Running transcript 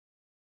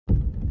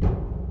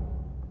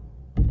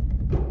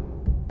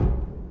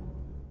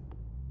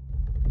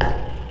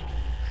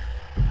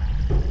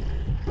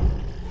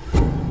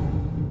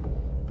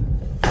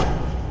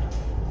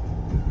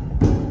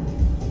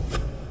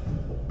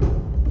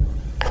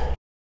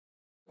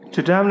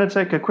Today I'm going to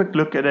take a quick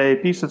look at a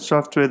piece of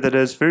software that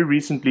has very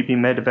recently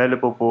been made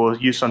available for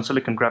use on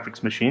silicon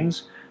graphics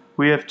machines.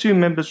 We have two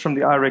members from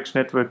the IRIX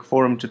network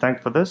forum to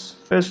thank for this.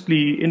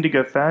 Firstly,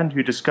 Indigo Fan,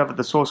 who discovered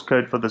the source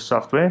code for this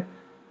software,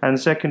 and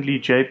secondly,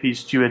 JP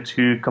Stewart,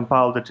 who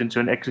compiled it into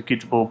an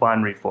executable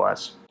binary for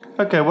us.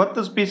 Okay, what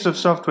this piece of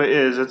software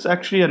is, it's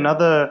actually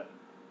another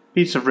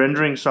piece of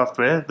rendering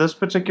software. This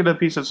particular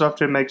piece of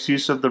software makes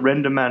use of the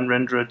RenderMan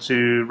renderer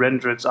to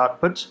render its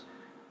output.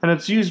 And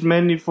it's used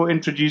mainly for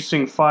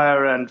introducing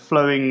fire and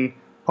flowing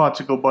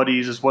particle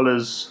bodies as well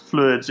as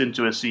fluids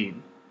into a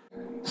scene.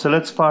 So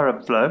let's fire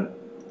up Flow.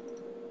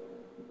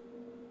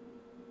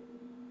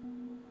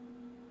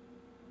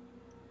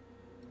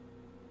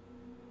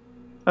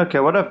 Okay,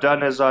 what I've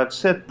done is I've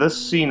set this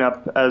scene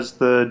up as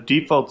the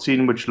default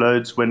scene which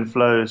loads when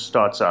Flow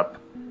starts up.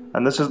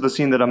 And this is the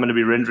scene that I'm going to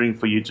be rendering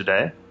for you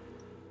today.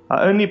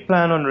 I only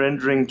plan on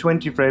rendering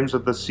 20 frames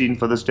of this scene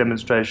for this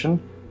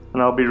demonstration,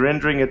 and I'll be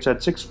rendering it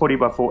at 640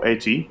 by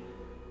 480.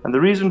 And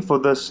the reason for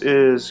this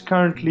is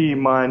currently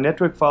my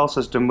network file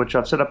system, which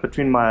I've set up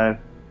between my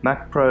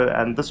Mac Pro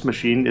and this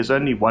machine, is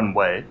only one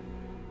way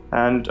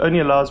and only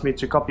allows me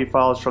to copy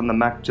files from the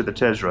Mac to the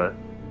TEZRO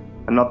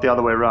and not the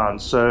other way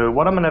around. So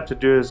what I'm going to have to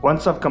do is,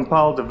 once I've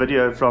compiled the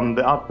video from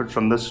the output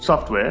from this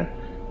software,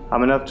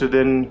 I'm going to have to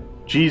then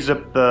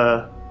gzip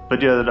the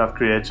video that I've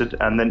created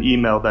and then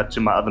email that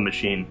to my other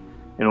machine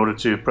in order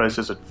to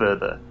process it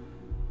further.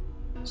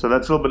 So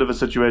that's a little bit of a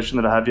situation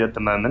that I have here at the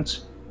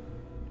moment.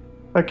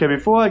 Okay,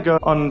 before I go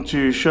on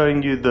to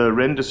showing you the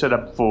render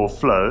setup for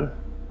Flow,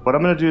 what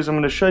I'm going to do is I'm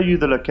going to show you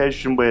the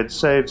location where it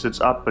saves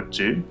its output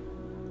to.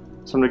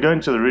 So I'm going to go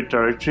into the root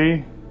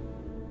directory,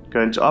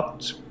 go into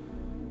opt,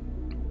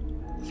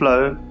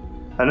 Flow,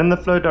 and in the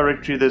Flow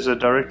directory there's a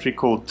directory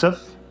called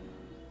TIFF,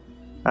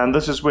 and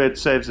this is where it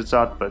saves its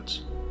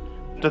output.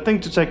 The thing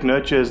to take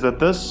note here is that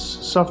this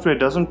software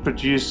doesn't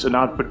produce an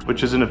output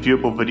which is in a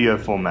viewable video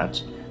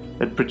format.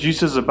 It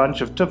produces a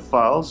bunch of TIFF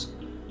files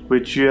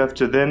which you have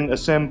to then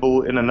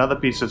assemble in another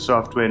piece of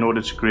software in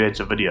order to create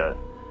a video.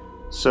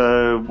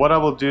 So what I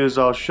will do is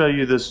I'll show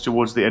you this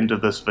towards the end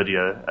of this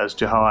video as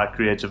to how I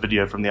create a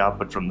video from the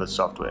output from this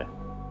software.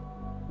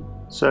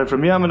 So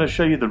from here I'm going to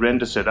show you the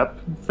render setup.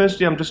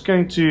 Firstly, I'm just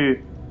going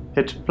to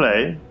hit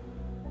play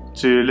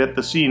to let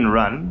the scene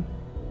run,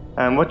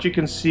 and what you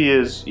can see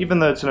is, even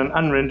though it's in an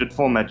unrendered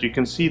format, you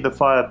can see the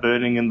fire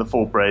burning in the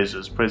 4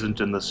 braziers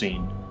present in the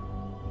scene.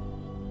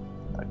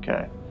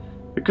 Okay,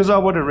 because I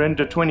want to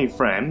render 20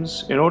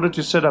 frames, in order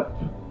to set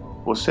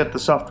the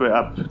software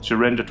up to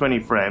render 20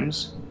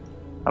 frames,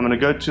 I'm going to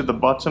go to the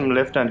bottom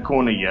left hand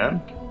corner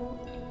here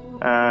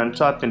and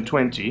type in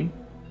 20.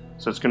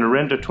 So it's going to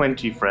render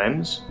 20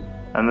 frames,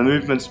 and the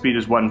movement speed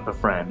is 1 per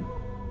frame.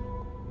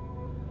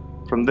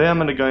 From there I'm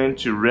going to go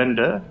into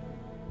render,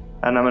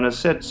 and I'm going to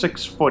set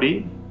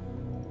 640,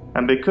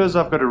 and because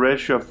I've got a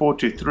ratio of 4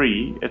 to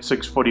 3, it's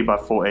 640 by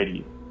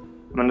 480.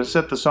 I'm going to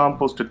set the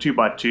samples to 2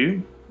 by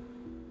 2.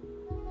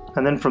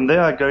 And then from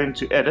there I go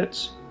into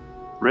Edit,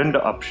 Render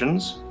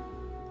Options.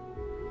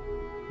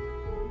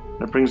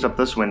 It brings up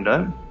this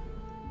window.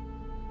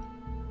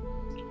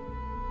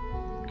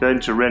 Go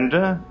into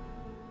Render.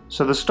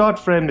 So the start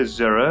frame is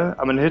 0.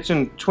 I'm going to hit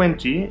in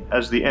 20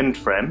 as the end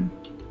frame.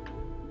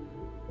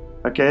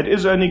 Okay, it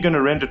is only going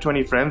to render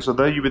 20 frames,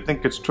 although you would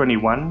think it's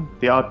 21.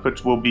 The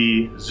output will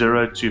be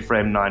 0 to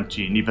frame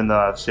 19, even though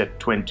I've set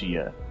 20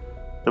 here.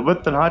 The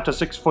width and height are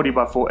 640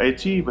 by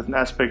 480 with an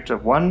aspect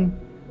of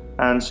 1.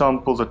 And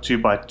samples are 2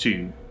 by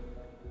 2.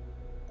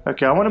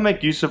 Okay, I want to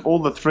make use of all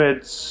the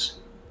threads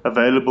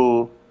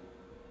available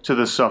to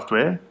this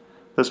software.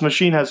 This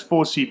machine has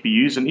 4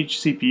 CPUs, and each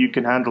CPU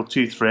can handle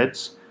 2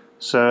 threads.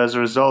 So as a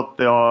result,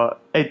 there are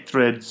 8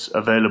 threads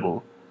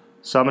available.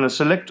 So I'm going to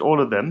select all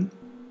of them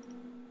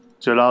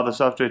to allow the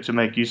software to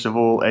make use of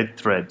all 8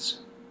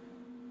 threads.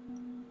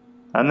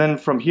 And then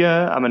from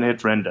here, I'm going to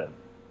hit render.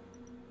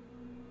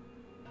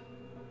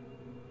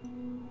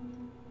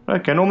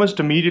 Okay, and almost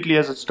immediately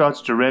as it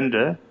starts to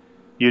render,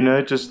 you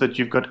notice that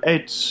you've got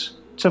 8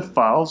 TIFF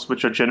files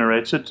which are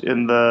generated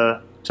in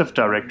the TIFF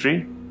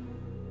directory.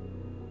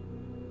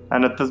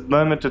 And at the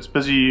moment it's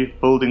busy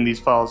building these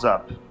files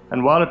up.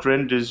 And while it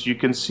renders, you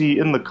can see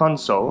in the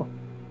console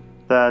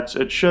that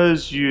it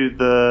shows you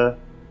the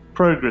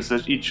progress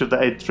that each of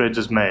the 8 threads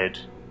has made.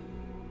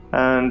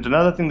 And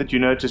another thing that you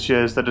notice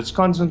here is that it's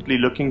constantly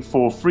looking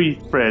for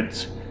free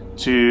threads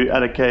to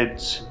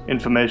allocate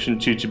information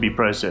to be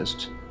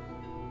processed.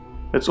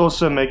 It's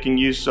also making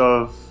use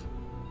of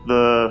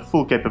the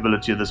full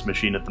capability of this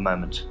machine at the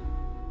moment.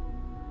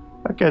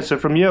 Okay, so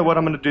from here what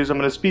I'm going to do is I'm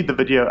going to speed the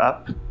video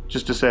up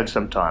just to save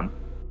some time.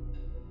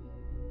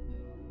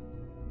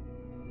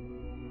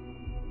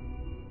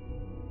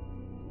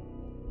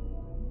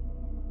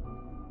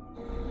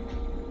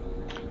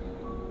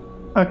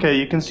 Okay,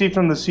 you can see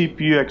from the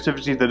CPU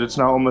activity that it's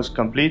now almost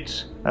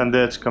complete, and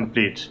there it's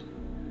complete.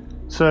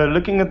 So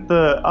looking at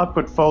the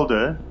output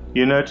folder,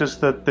 you notice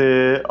that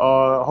there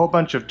are a whole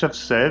bunch of TIFFs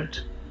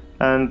saved,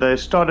 and they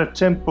start at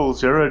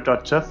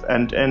temple0.tiff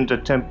and end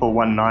at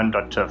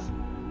temple19.tiff.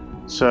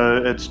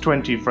 So it's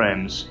 20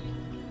 frames.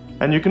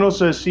 And you can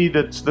also see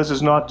that this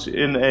is not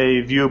in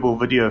a viewable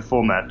video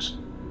format.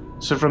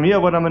 So from here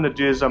what I'm going to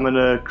do is I'm going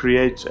to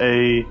create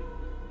a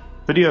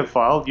video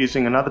file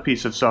using another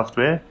piece of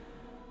software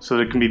so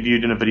that it can be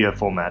viewed in a video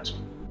format.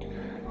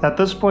 At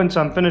this point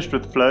I'm finished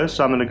with Flow,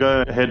 so I'm going to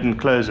go ahead and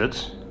close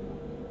it.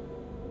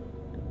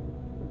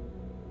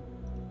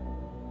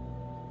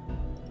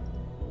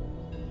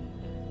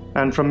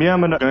 And from here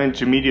I'm going to go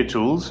into Media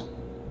Tools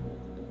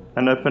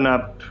and open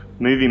up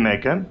Movie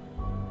Maker.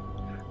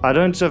 I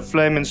don't have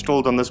Flame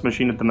installed on this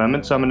machine at the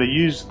moment, so I'm going to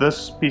use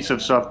this piece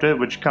of software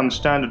which comes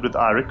standard with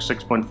IRIX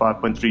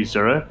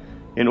 6.5.30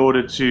 in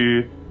order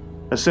to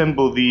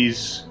assemble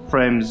these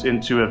frames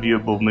into a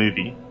viewable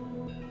movie.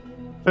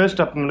 First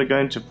up I'm going to go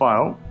into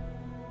File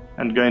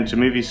and go into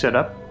Movie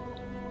Setup.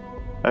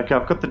 Okay,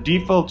 I've got the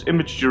default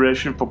image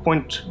duration for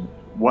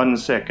 0.1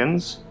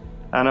 seconds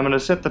and I'm going to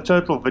set the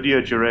total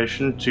video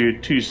duration to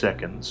 2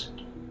 seconds.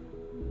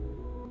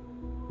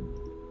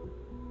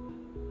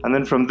 And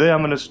then from there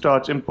I'm going to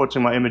start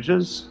importing my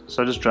images,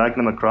 so I just drag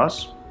them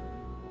across.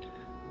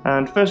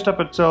 And first up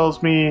it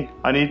tells me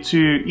I need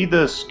to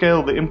either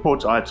scale the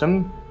import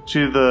item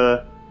to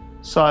the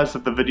size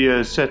that the video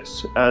is set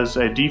as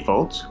a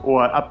default,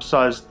 or I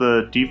upsize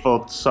the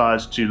default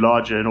size to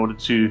larger in order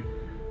to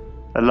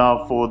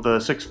allow for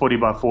the 640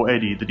 by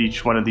 480 that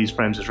each one of these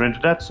frames is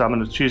rendered at. So I'm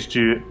going to choose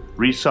to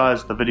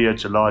resize the video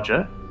to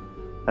larger,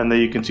 and there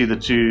you can see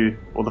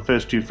the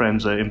first two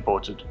frames are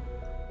imported.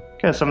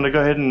 Okay, so I'm going to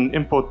go ahead and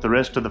import the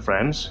rest of the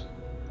frames.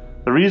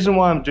 The reason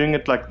why I'm doing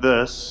it like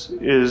this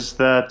is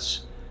that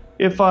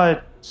if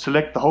I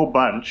select the whole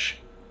bunch,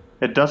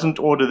 it doesn't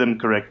order them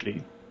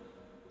correctly.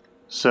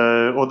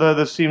 So although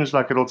this seems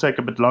like it'll take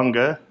a bit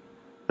longer,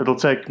 it'll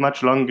take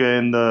much longer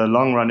in the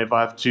long run if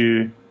I have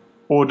to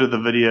order the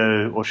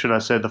video, or should I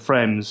say the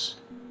frames,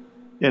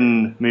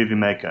 in Movie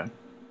Maker.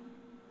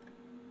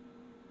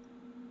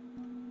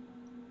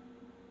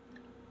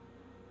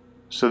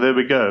 So there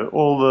we go,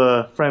 all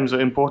the frames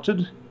are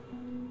imported,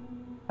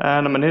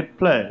 and I'm going to hit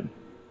play.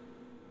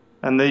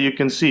 And there you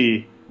can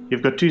see,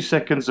 you've got 2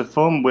 seconds of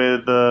film where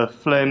the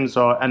flames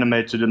are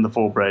animated in the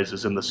four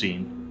blazes in the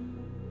scene.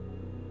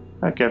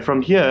 Okay,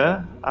 from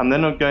here, I'm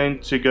then going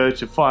to go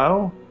to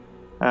File,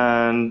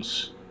 and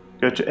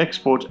go to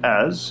Export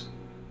As,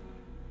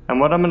 and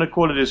what I'm going to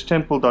call it is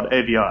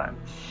temple.avi.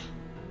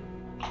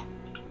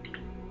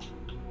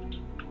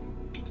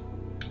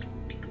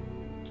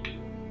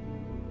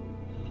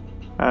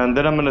 And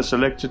then I'm going to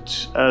select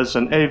it as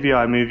an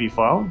AVI movie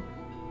file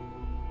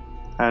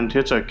and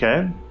hit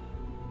OK.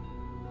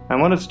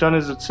 And what it's done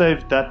is it's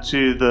saved that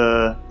to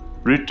the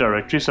root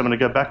directory. So I'm going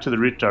to go back to the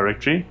root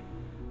directory,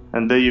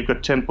 and there you've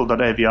got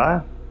temple.avi.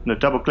 I'm going to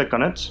double click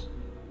on it,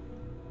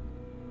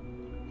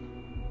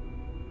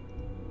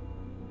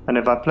 and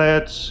if I play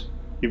it,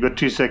 you've got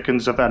 2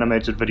 seconds of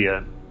animated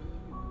video.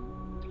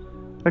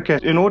 Okay,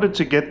 in order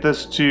to get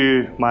this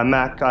to my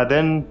Mac, I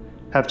then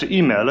have to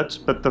email it,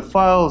 but the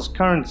file's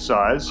current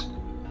size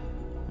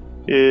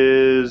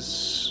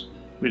is,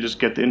 let me just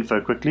get the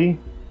info quickly,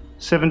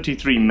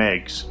 73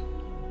 megs.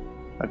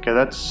 Okay,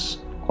 that's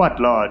quite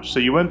large, so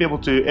you won't be able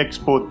to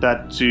export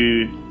that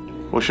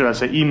to, or should I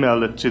say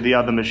email it to the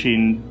other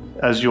machine,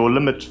 as your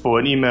limit for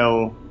an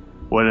email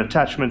or an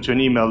attachment to an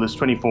email is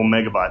 24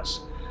 megabytes.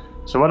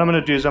 So what I'm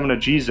going to do is I'm going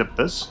to gzip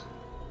this.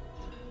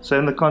 So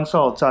in the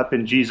console I'll type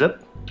in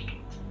gzip,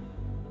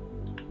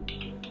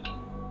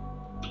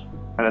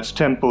 and it's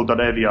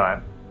temple.avi.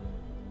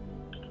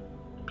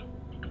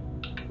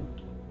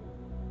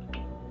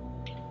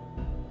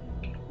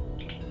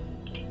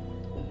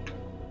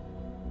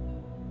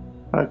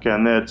 Okay,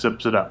 and there it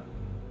zips it up.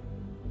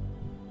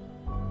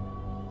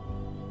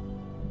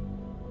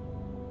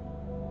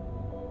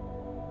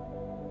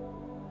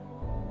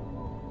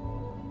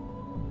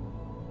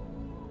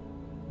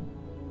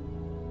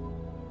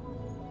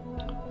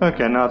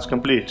 Okay, now it's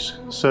complete.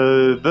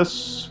 So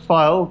this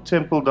file,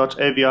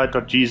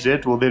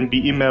 temple.avi.gz, will then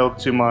be emailed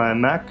to my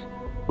Mac,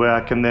 where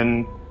I can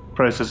then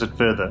process it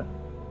further.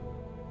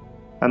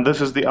 And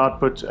this is the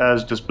output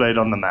as displayed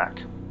on the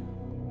Mac.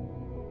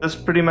 This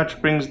pretty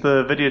much brings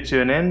the video to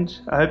an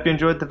end. I hope you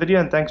enjoyed the video,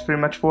 and thanks very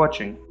much for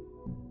watching.